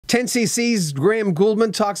10cc's Graham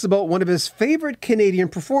Gouldman talks about one of his favorite Canadian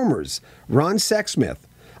performers, Ron Sexsmith.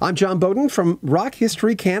 I'm John Beaudin from Rock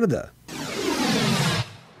History Canada.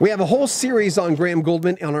 We have a whole series on Graham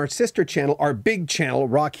Gouldman on our sister channel, our big channel,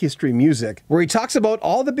 Rock History Music, where he talks about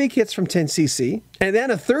all the big hits from 10cc. And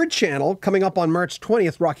then a third channel coming up on March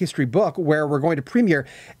 20th, Rock History Book, where we're going to premiere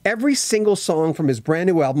every single song from his brand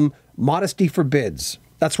new album, Modesty Forbids.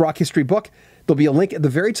 That's Rock History Book. There'll be a link at the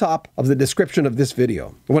very top of the description of this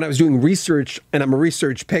video. When I was doing research, and I'm a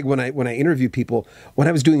research pig when I interview people, when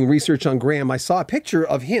I was doing research on Graham, I saw a picture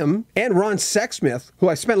of him and Ron Sexsmith, who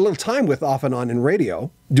I spent a little time with off and on in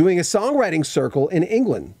radio, doing a songwriting circle in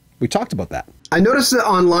England. We talked about that. I noticed that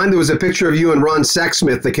online there was a picture of you and Ron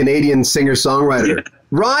Sexsmith, the Canadian singer-songwriter. Yeah.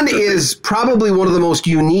 Ron is probably one of the most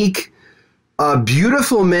unique,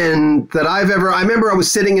 beautiful men that I remember I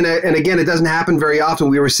was sitting in and again, it doesn't happen very often.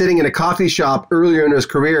 We were sitting in a coffee shop earlier in his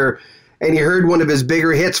career, and he heard one of his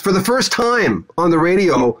bigger hits for the first time on the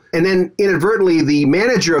radio. And then inadvertently, the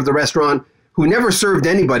manager of the restaurant, who never served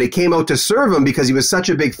anybody, came out to serve him because he was such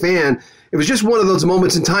a big fan. It was just one of those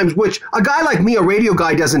moments in times which a guy like me, a radio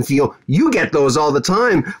guy, doesn't feel. You get those all the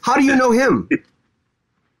time. How do you know him?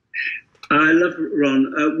 I love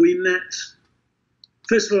Ron. We met.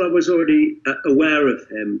 First of all, I was already aware of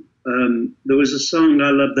him. There was a song I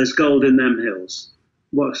love, There's Gold in Them Hills.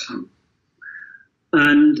 What a song.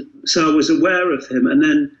 And so I was aware of him. And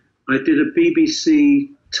then I did a BBC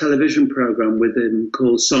television program with him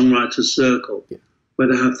called Songwriters Circle, where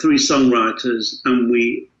they have 3 songwriters and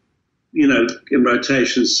we, you know, in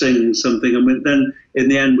rotation sing something. And then in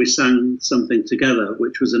the end, we sang something together,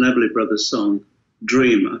 which was an Everly Brothers song,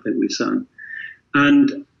 Dream, I think we sang.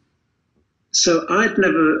 And so I'd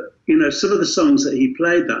never, you know, some of the songs that he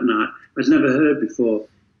played that night, I'd never heard before.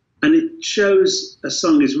 And it shows a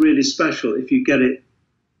song is really special if you get it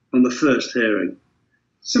on the first hearing.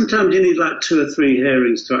 Sometimes you need like 2 or 3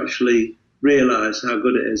 hearings to actually realize how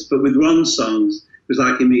good it is. But with Ron's songs, it was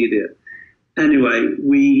like immediate. Anyway,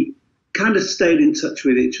 we kind of stayed in touch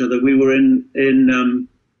with each other. We were in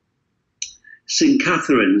St.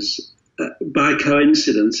 Catherine's. By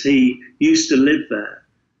coincidence, he used to live there.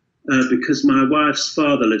 Because my wife's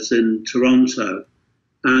father lives in Toronto.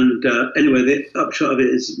 And anyway, the upshot of it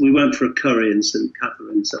is we went for a curry in St.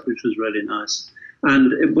 Catherine's, which was really nice.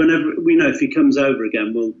 And whenever, we know if he comes over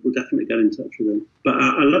again, we'll definitely get in touch with him. But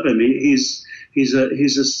I love him. He's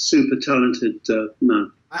a super talented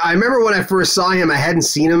man. I remember when I first saw him, I hadn't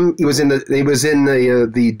seen him. He was in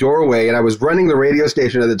the doorway, and I was running the radio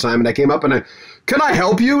station at the time. And I came up and can I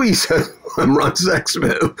help you? He said, I'm Ron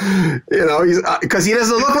Sexsmith. You know, because he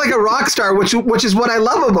doesn't look like a rock star, which is what I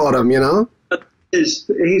love about him. You know, he's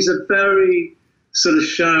a very sort of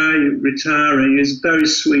shy, retiring. He's a very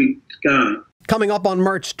sweet guy. Coming up on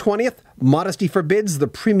March 20th, Modesty Forbids, the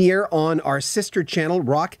premiere on our sister channel,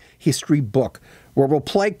 Rock History Book, where we'll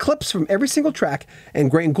play clips from every single track, and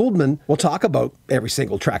Graham Gouldman will talk about every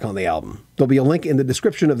single track on the album. There'll be a link in the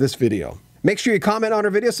description of this video. Make sure you comment on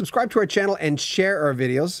our video, subscribe to our channel, and share our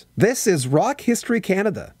videos. This is Rock History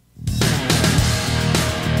Canada.